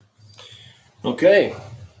Okay,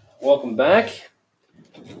 welcome back.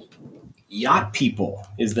 Yacht People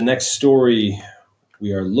is the next story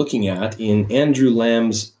we are looking at in Andrew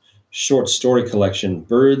Lamb's short story collection,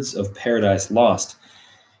 Birds of Paradise Lost.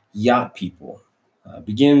 Yacht People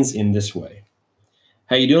begins in this way.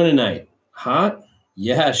 How you doing tonight? Hot?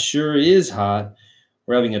 Yeah, sure is hot.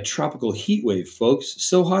 We're having a tropical heat wave, folks.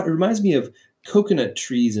 So hot it reminds me of coconut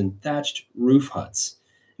trees and thatched roof huts.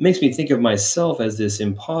 It makes me think of myself as this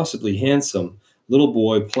impossibly handsome little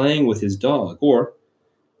boy playing with his dog, or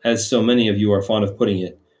as so many of you are fond of putting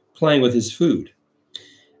it, playing with his food.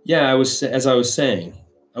 Yeah, as I was saying,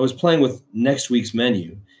 I was playing with next week's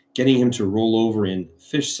menu, getting him to roll over in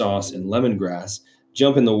fish sauce and lemongrass,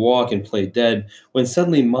 jump in the walk and play dead, when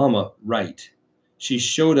suddenly Mama, right, she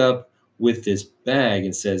showed up with this bag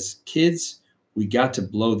and says, "Kids, we got to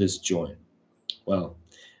blow this joint." Well,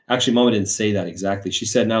 actually, Mama didn't say that exactly. She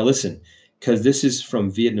said, "Now listen, because this is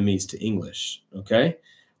from Vietnamese to English, okay?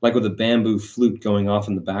 Like with a bamboo flute going off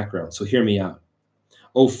in the background. So hear me out.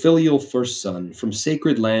 O filial first son, from the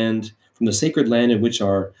sacred land in which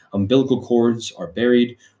our umbilical cords are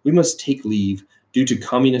buried, we must take leave due to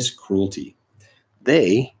communist cruelty.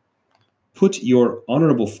 They put your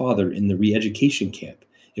honorable father in the re education camp.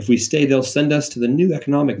 If we stay, they'll send us to the new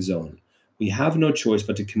economic zone. We have no choice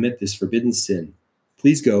but to commit this forbidden sin.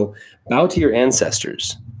 Please go, bow to your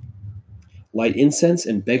ancestors, light incense,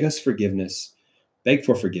 and beg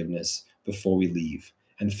for forgiveness before we leave.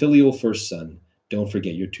 And filial first son, don't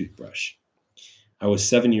forget your toothbrush." I was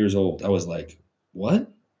 7 years old. I was like,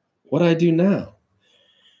 what? What do I do now?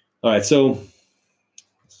 All right, so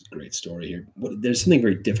this is a great story here. There's something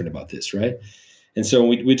very different about this, right? And so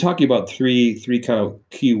we're talking about three kind of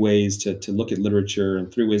key ways to look at literature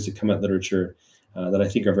and three ways to come at literature that I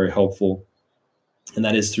think are very helpful. And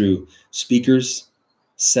that is through speakers,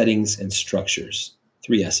 settings, and structures.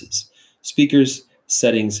 Three S's: speakers,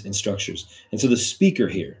 settings, and structures. And so the speaker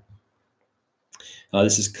here,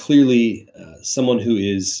 this is clearly someone who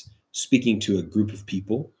is speaking to a group of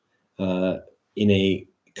people in a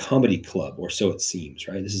comedy club, or so it seems,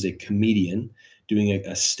 right? This is a comedian doing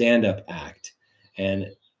a stand-up act, and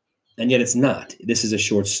yet it's not. This is a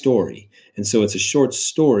short story, and so it's a short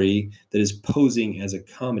story that is posing as a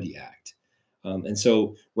comedy act. And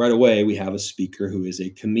so right away we have a speaker who is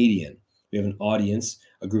a comedian. We have an audience,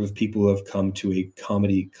 a group of people who have come to a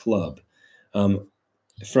comedy club.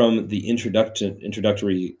 From the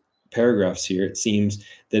introductory paragraphs here, it seems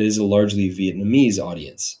that it is a largely Vietnamese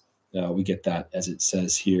audience. We get that, as it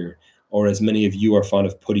says here, or as many of you are fond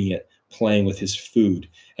of putting it, playing with his food,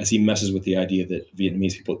 as he messes with the idea that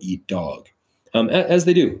Vietnamese people eat dog, as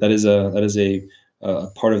they do. That is a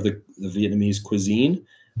part of the Vietnamese cuisine.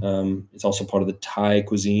 It's also part of the Thai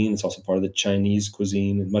cuisine. It's also part of the Chinese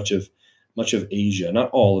cuisine. And much of Asia, not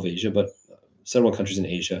all of Asia, but several countries in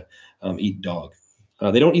Asia eat dog.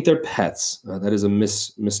 They don't eat their pets. That is a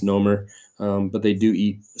misnomer, but they do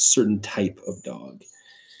eat a certain type of dog.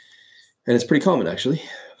 And it's pretty common, actually.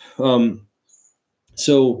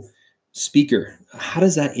 So, speaker, how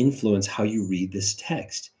does that influence how you read this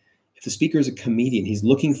text? If the speaker is a comedian, he's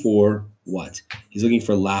looking for what? He's looking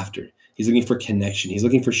for laughter. He's looking for connection. He's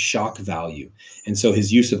looking for shock value. And so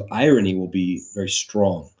his use of irony will be very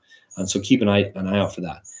strong. So keep an eye out for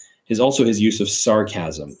that. His use of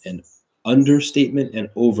sarcasm and understatement and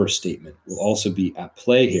overstatement will also be at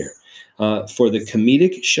play here for the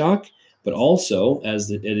comedic shock, but also,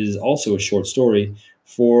 as it is also a short story,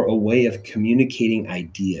 for a way of communicating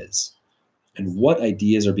ideas. And what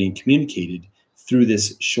ideas are being communicated through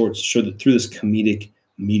this through this comedic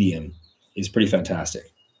medium is pretty fantastic.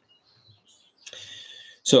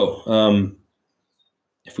 So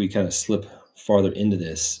if we kind of slip farther into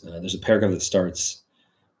this, there's a paragraph that starts,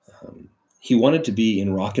 he wanted to be in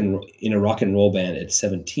a rock and roll band at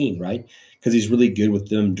 17, right? Because he's really good with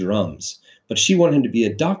them drums. But she wanted him to be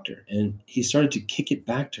a doctor, and he started to kick it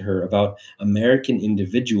back to her about American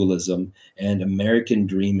individualism and American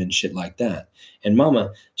dream and shit like that. And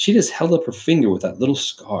Mama, she just held up her finger with that little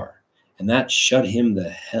scar, and that shut him the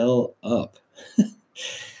hell up.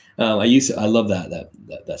 I love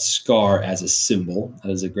that scar as a symbol.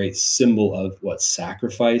 That is a great symbol of what?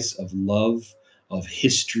 Sacrifice, of love, of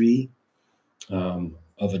history, of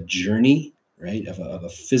a journey, right? Of a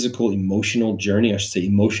physical, emotional journey. I should say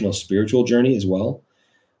emotional, spiritual journey as well.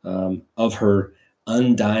 Of her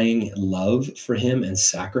undying love for him and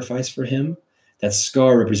sacrifice for him. That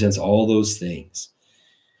scar represents all those things.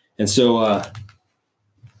 And so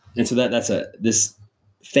this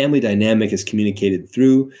family dynamic is communicated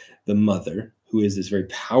through the mother, who is this very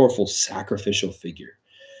powerful sacrificial figure,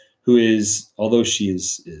 who is, although she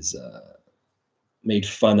is made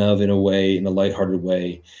fun of in a way, in a lighthearted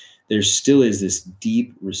way, there still is this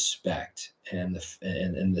deep respect and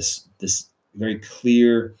this very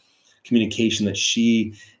clear communication that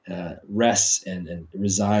she rests and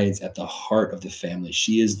resides at the heart of the family.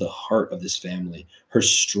 She is the heart of this family. Her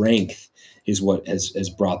strength is what has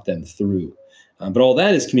brought them through. But all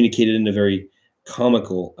that is communicated in a very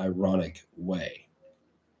comical, ironic way.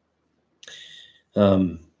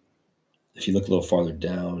 If you look a little farther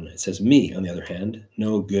down, it says, me, on the other hand,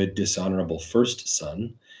 no good, dishonorable first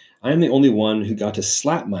son. I am the only one who got to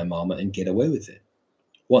slap my mama and get away with it.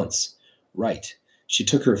 Once, right, she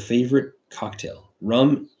took her favorite cocktail,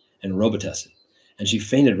 rum and Robitussin, and she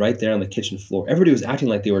fainted right there on the kitchen floor. Everybody was acting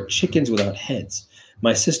like they were chickens without heads.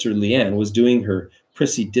 My sister, Leanne, was doing her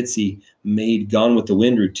prissy-ditzy maid Gone with the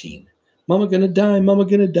Wind routine. Mama gonna die, mama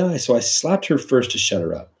gonna die. So I slapped her first to shut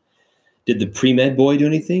her up. Did the pre-med boy do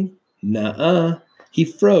anything? Nuh-uh. He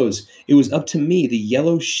froze. It was up to me, the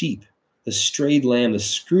yellow sheep, the strayed lamb, the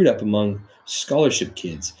screwed up among scholarship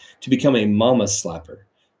kids, to become a mama slapper.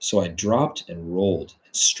 So I dropped and rolled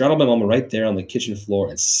and straddled my mama right there on the kitchen floor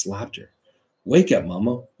and slapped her. Wake up,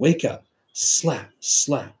 mama. Wake up. Slap,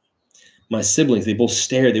 slap. My siblings, they both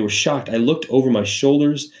stared. They were shocked. I looked over my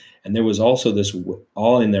shoulders, and there was also this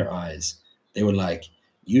awe in their eyes. They were like,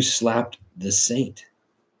 you slapped the saint.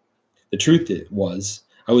 The truth was,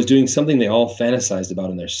 I was doing something they all fantasized about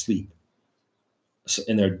in their sleep,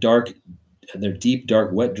 in their deep,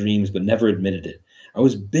 dark, wet dreams, but never admitted it. I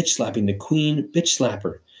was bitch slapping the queen bitch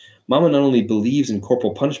slapper. Mama not only believes in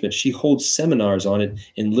corporal punishment, she holds seminars on it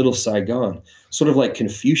in Little Saigon, sort of like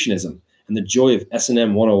Confucianism and the joy of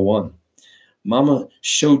S&M 101. Mama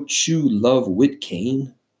show chew love wit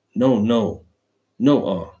cane. No,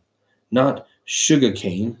 not sugar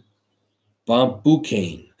cane, bamboo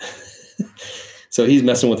cane. So he's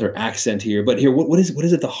messing with her accent here. But here, what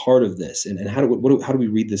is at the heart of this? And how do we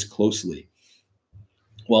read this closely?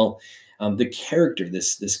 Well, the character,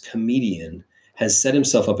 this comedian, has set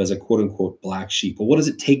himself up as a quote-unquote black sheep. Well, what does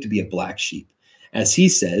it take to be a black sheep? As he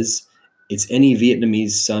says, it's any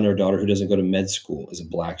Vietnamese son or daughter who doesn't go to med school is a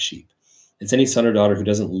black sheep. It's any son or daughter who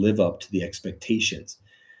doesn't live up to the expectations.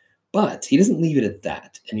 But he doesn't leave it at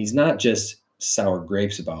that. And he's not just sour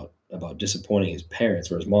grapes about disappointing his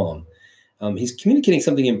parents or his mom. He's communicating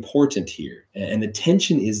something important here. And the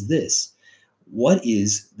tension is this.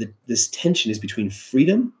 This tension is between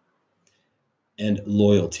freedom and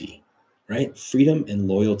loyalty, right? Freedom and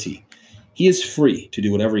loyalty. He is free to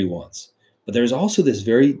do whatever he wants. But there's also this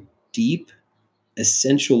very deep,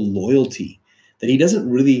 essential loyalty that he doesn't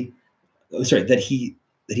really, that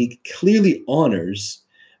he clearly honors,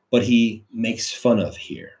 but he makes fun of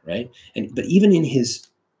here, right? But even in his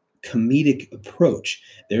comedic approach,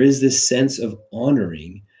 there is this sense of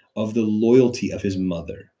honoring of the loyalty of his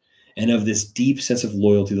mother and of this deep sense of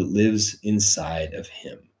loyalty that lives inside of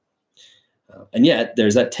him. And yet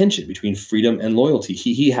there's that tension between freedom and loyalty.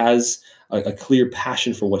 He has a clear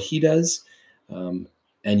passion for what he does. And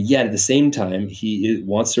yet at the same time, he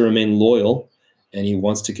wants to remain loyal and he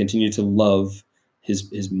wants to continue to love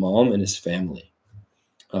his mom and his family.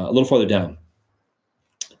 A little farther down.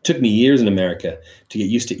 Took me years in America to get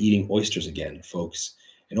used to eating oysters again, folks.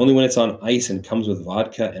 And only when it's on ice and comes with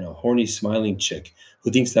vodka and a horny, smiling chick who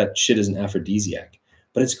thinks that shit is an aphrodisiac.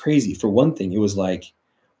 But it's crazy. For one thing, it was like,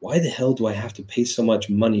 why the hell do I have to pay so much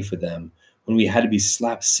money for them when we had to be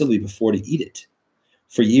slapped silly before to eat it?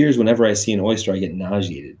 For years, whenever I see an oyster, I get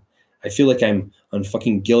nauseated. I feel like I'm on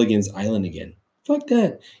fucking Gilligan's Island again. Fuck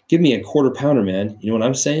that. Give me a quarter pounder, man. You know what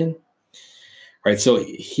I'm saying? All right, so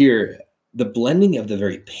here, the blending of the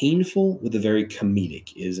very painful with the very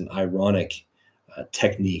comedic is an ironic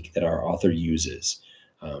technique that our author uses.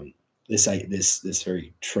 This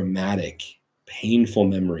very traumatic, painful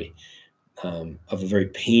memory of a very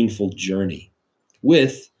painful journey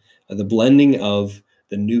with the blending of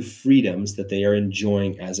the new freedoms that they are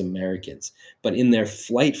enjoying as Americans. But in their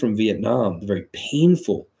flight from Vietnam, the very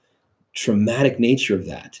painful, traumatic nature of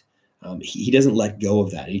that, he doesn't let go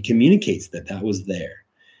of that. He communicates that was there.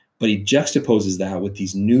 But he juxtaposes that with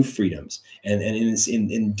these new freedoms. And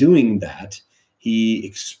in doing that, he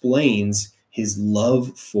explains his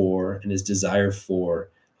love for and his desire for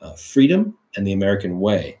freedom and the American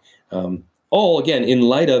way. All, again, in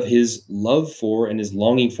light of his love for and his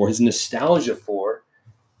longing for, his nostalgia for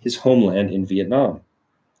his homeland in Vietnam.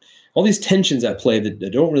 All these tensions at play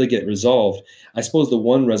that don't really get resolved. I suppose the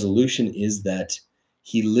one resolution is that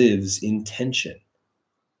he lives in tension.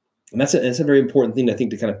 And that's a very important thing, I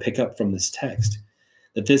think, to kind of pick up from this text,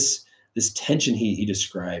 that this tension he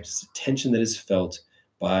describes is a tension that is felt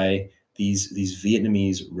by these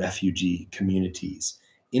Vietnamese refugee communities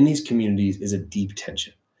in these communities is a deep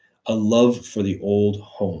tension, a love for the old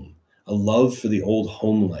home, a love for the old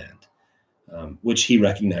homeland, which he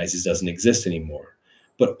recognizes doesn't exist anymore.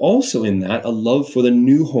 But also in that, a love for the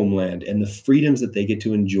new homeland and the freedoms that they get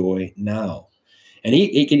to enjoy now. And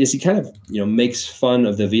as he kind of makes fun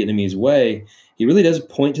of the Vietnamese way, he really does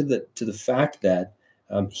point to the fact that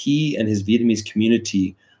he and his Vietnamese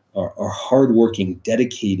community are hardworking,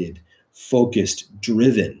 dedicated, focused,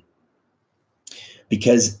 driven,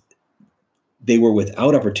 because they were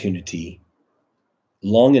without opportunity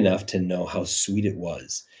long enough to know how sweet it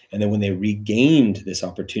was. And then when they regained this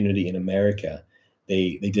opportunity in America,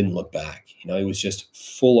 they didn't look back. It was just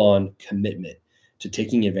full on commitment to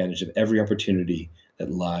taking advantage of every opportunity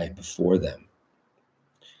that lie before them.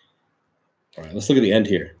 All right, let's look at the end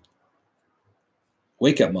here.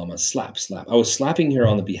 Wake up, mama, slap, slap. I was slapping her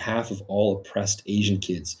on the behalf of all oppressed Asian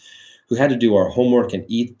kids who had to do our homework and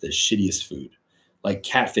eat the shittiest food, like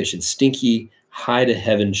catfish and stinky, high to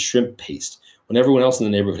heaven shrimp paste, when everyone else in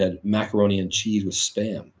the neighborhood had macaroni and cheese with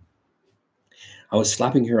Spam. I was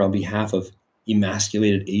slapping her on behalf of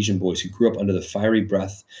emasculated Asian boys who grew up under the fiery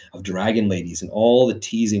breath of dragon ladies and all the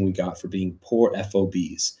teasing we got for being poor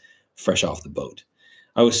FOBs, fresh off the boat.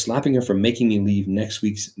 I was slapping her for making me leave next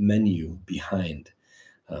week's menu behind.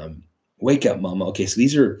 Wake up, mama. Okay, so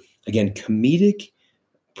these are, again, comedic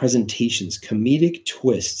presentations, comedic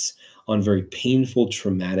twists on very painful,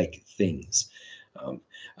 traumatic things.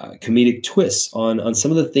 Comedic twists on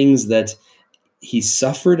some of the things that he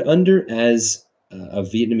suffered under as a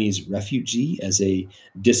Vietnamese refugee, as a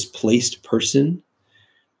displaced person.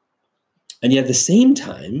 And yet at the same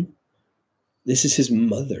time, this is his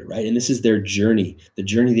mother, right? And this is their journey, the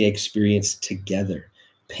journey they experienced together.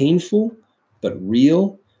 Painful, but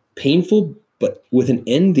real. Painful, but with an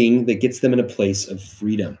ending that gets them in a place of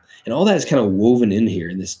freedom. And all that is kind of woven in here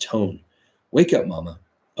in this tone. Wake up, mama.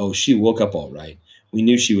 Oh, she woke up all right. We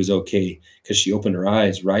knew she was okay because she opened her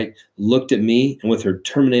eyes, right? Looked at me, and with her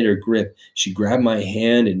Terminator grip, she grabbed my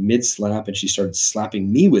hand in mid-slap and she started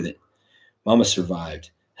slapping me with it. Mama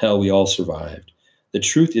survived. Hell, we all survived. The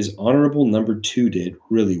truth is, Honorable Number 2 did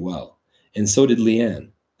really well. And so did Leanne.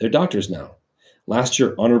 They're doctors now. Last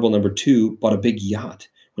year, Honorable Number 2 bought a big yacht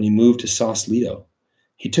when he moved to Sausalito.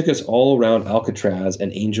 He took us all around Alcatraz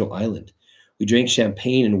and Angel Island. We drank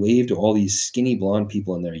champagne and waved to all these skinny blonde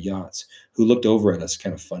people in their yachts who looked over at us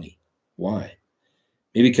kind of funny. Why?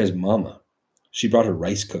 Maybe because Mama. She brought her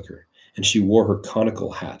rice cooker, and she wore her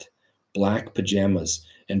conical hat, black pajamas,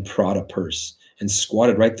 and Prada purse, and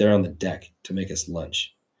squatted right there on the deck to make us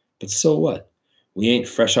lunch. But so what? We ain't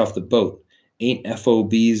fresh off the boat, ain't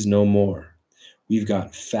FOBs no more. We've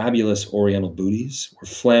got fabulous Oriental booties. We're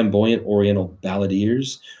flamboyant Oriental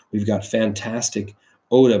balladeers. We've got fantastic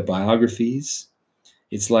Oda biographies.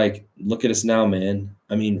 It's like, look at us now, man.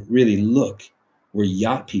 I mean, really, look. We're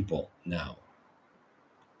yacht people now.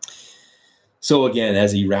 So again,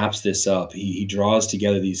 as he wraps this up, he draws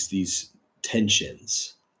together these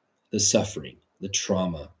tensions, the suffering, the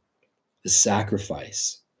trauma, the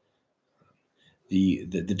sacrifice, the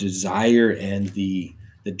desire and the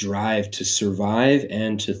drive to survive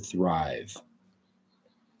and to thrive.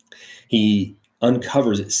 He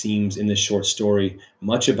uncovers, it seems, in this short story,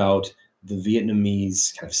 much about the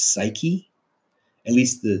Vietnamese kind of psyche, at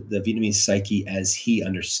least the Vietnamese psyche as he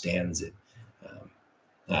understands it.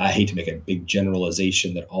 I hate to make a big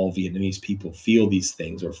generalization that all Vietnamese people feel these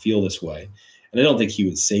things or feel this way, and I don't think he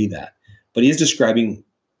would say that. But he is describing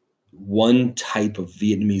one type of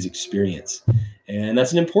Vietnamese experience, and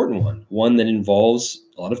that's an important one that involves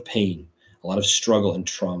a lot of pain, a lot of struggle and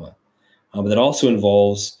trauma, but that also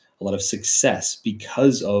involves a lot of success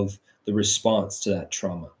because of the response to that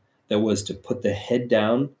trauma. That was to put the head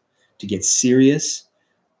down, to get serious,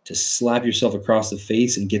 to slap yourself across the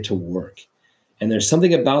face and get to work. And there's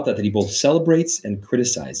something about that he both celebrates and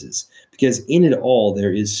criticizes, because in it all,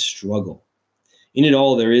 there is struggle. In it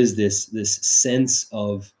all, there is this sense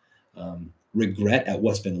of regret at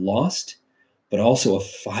what's been lost, but also a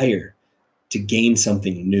fire to gain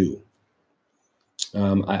something new.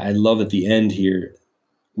 I love at the end here,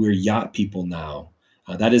 we're yacht people now.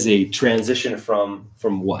 That is a transition from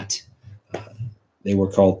what? They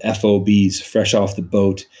were called FOBs, fresh off the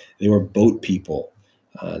boat. They were boat people.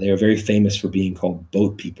 They are very famous for being called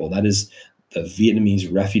boat people. That is the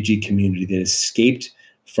Vietnamese refugee community that escaped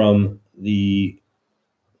from the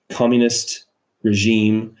communist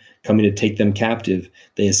regime coming to take them captive.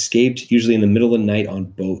 They escaped usually in the middle of the night on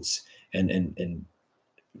boats and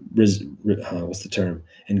what's the term?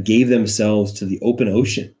 And gave themselves to the open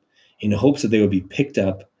ocean in hopes that they would be picked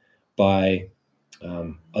up by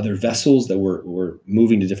other vessels that were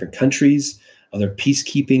moving to different countries, other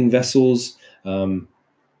peacekeeping vessels,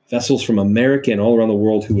 vessels from America and all around the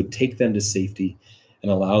world who would take them to safety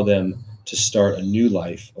and allow them to start a new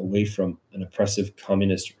life away from an oppressive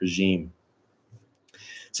communist regime.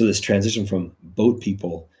 So this transition from boat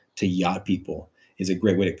people to yacht people is a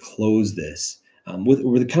great way to close this,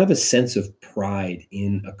 with kind of a sense of pride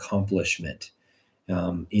in accomplishment,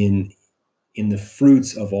 in the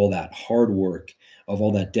fruits of all that hard work, of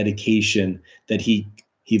all that dedication that he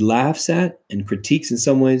laughs at and critiques in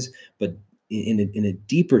some ways, but in a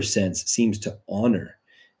deeper sense seems to honor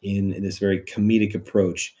in this very comedic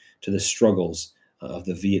approach to the struggles of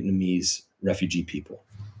the Vietnamese refugee people.